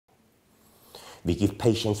We give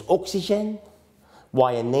patients oxygen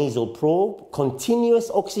via nasal probe, continuous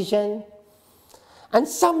oxygen, and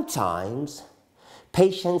sometimes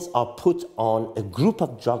patients are put on a group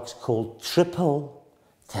of drugs called triple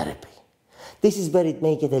therapy. This is where it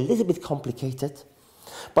may get a little bit complicated,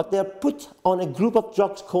 but they're put on a group of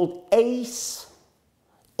drugs called ACE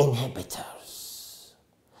inhibitors.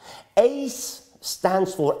 ACE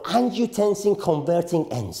stands for angiotensin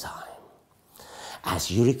converting enzyme. As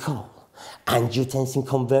you recall, angiotensin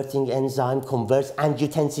converting enzyme converts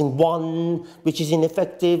angiotensin 1, which is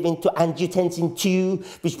ineffective, into angiotensin 2,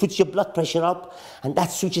 which puts your blood pressure up, and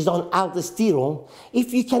that switches on aldesterone.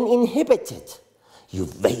 If you can inhibit it, you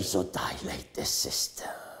vasodilate the system.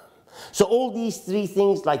 So all these three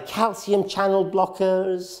things, like calcium channel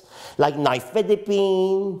blockers, like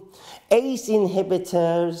nifedipine, ACE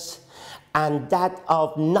inhibitors, and that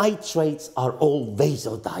of nitrates, are all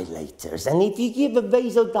vasodilators. And if you give a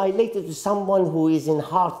vasodilator to someone who is in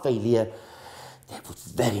heart failure, they would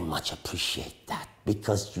very much appreciate that,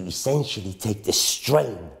 because you essentially take the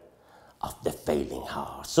strain of the failing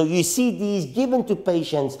heart. So you see these given to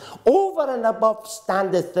patients over and above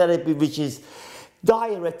standard therapy, which is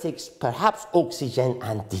diuretics, perhaps oxygen,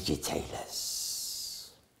 and digitalis.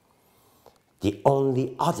 The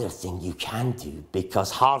only other thing you can do,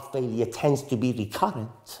 because heart failure tends to be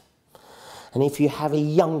recurrent, and if you have a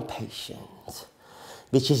young patient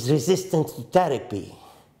which is resistant to therapy,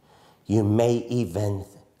 you may even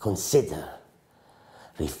consider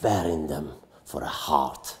referring them for a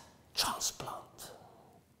heart transplant.